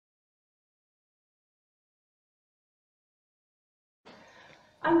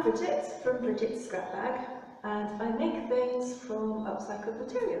I'm Bridget from Bridget's Scrap Bag, and I make things from upcycled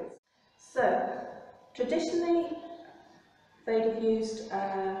materials. So, traditionally they'd have used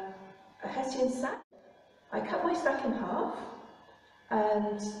a Hessian sack. I cut my sack in half,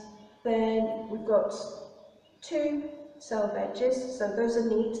 and then we've got two selve edges, so those are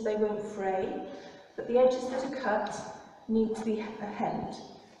neat, they won't fray, but the edges that are cut need to be hemmed.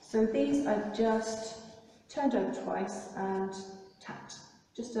 So these I've just turned over twice and tacked.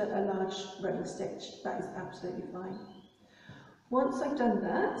 Just a large running stitch, that is absolutely fine. Once I've done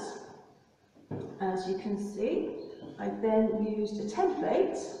that, as you can see, I then used a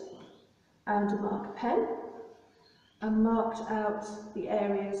template and a marker pen and marked out the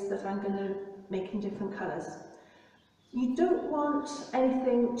areas that I'm going to make in different colours. You don't want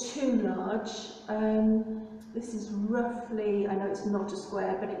anything too large. This is roughly, I know it's not a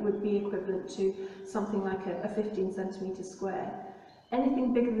square, but it would be equivalent to something like a 15 centimetre square.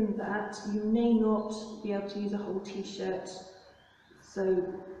 Anything bigger than that, you may not be able to use a whole t-shirt. So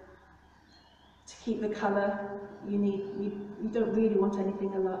to keep the colour, you don't really want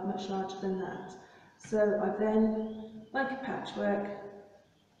anything much larger than that. So I've then, like a patchwork,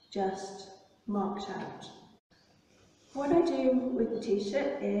 just marked out. What I do with the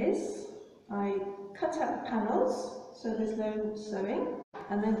t-shirt is I cut out the panels so there's no sewing,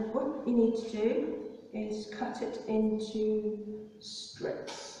 and then what you need to do is cut it into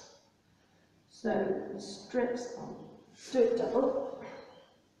strips. So the strips, I'll do it double.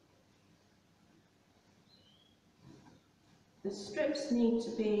 The strips need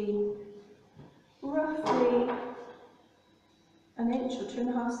to be roughly an inch or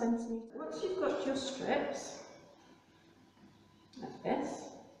 2.5 centimetres. Once you've got your strips, like this,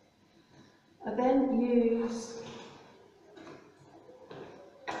 I then use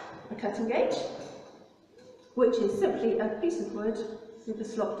a cutting gauge, which is simply a piece of wood with a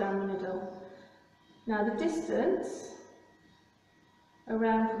slot down the middle. Now the distance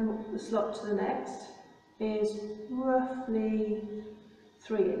around from the slot to the next is roughly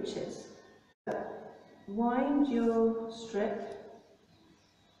 3 inches. Wind your strip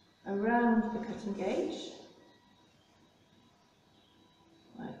around the cutting gauge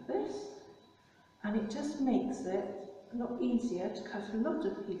like this, and it just makes it a lot easier to cut a lot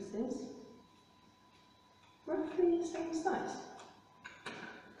of pieces roughly the same size.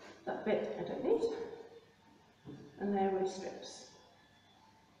 That bit I don't need, and there are my strips.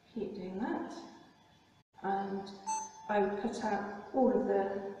 Keep doing that, and I would cut out all of the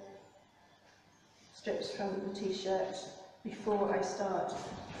strips from the t-shirt before I start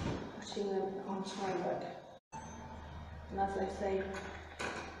putting them onto my work. And as I say,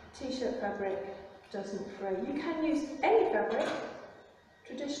 t-shirt fabric doesn't fray. You can use any fabric.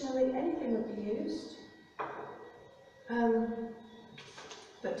 Traditionally, anything would be used,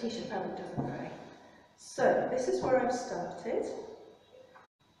 but t-shirt fabric doesn't fray. So this is where I've started,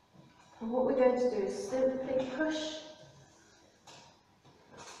 and what we're going to do is simply push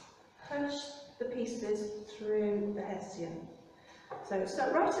the pieces through the Hessian. So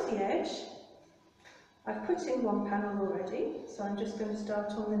start right at the edge. I've put in one panel already, so I'm just going to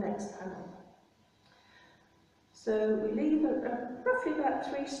start on the next panel. So we leave roughly about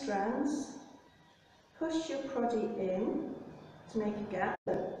 3 strands. Push your Proddy in to make a gap.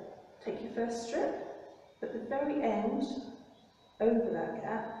 So take your first strip, at the very end, over that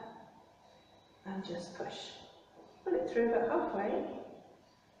gap, and just push. Pull it through about halfway,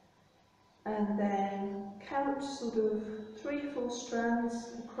 and then count sort of 3 full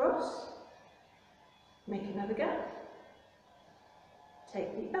strands across. Make another gap, take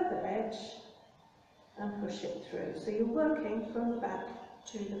the other edge and push it through. So you're working from the back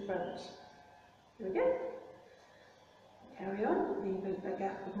to the front. Here we go. Carry on, leave a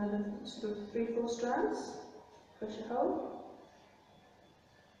gap with another sort of 3 full strands, push a hole,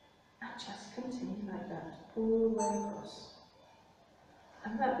 and just continue like that all the way across.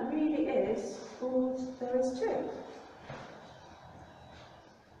 And that really is all there is to it.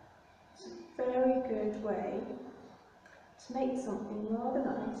 Very good way to make something rather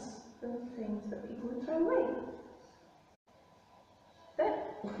nice from things that people would throw away. There,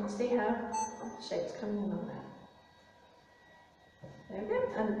 you can see how the shape's coming along now. There we go,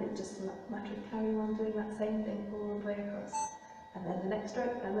 and it's just a matter of carrying on doing that same thing all the way across. And then the next row,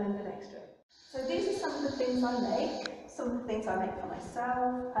 and then the next row. So these are some of the things I make, some of the things I make for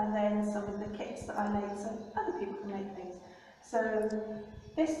myself, and then some of the kits that I make so other people can make things. So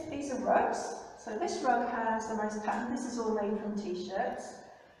these are rugs. So this rug has a nice pattern. This is all made from t-shirts.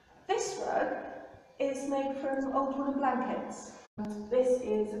 This rug is made from old woolen blankets. This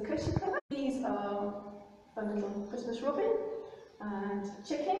is a cushion cover. These are a little Christmas robin. and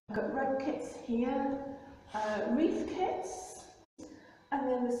chicken. I've got rope kits here, wreath kits, and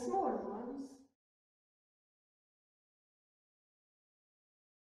then the smaller ones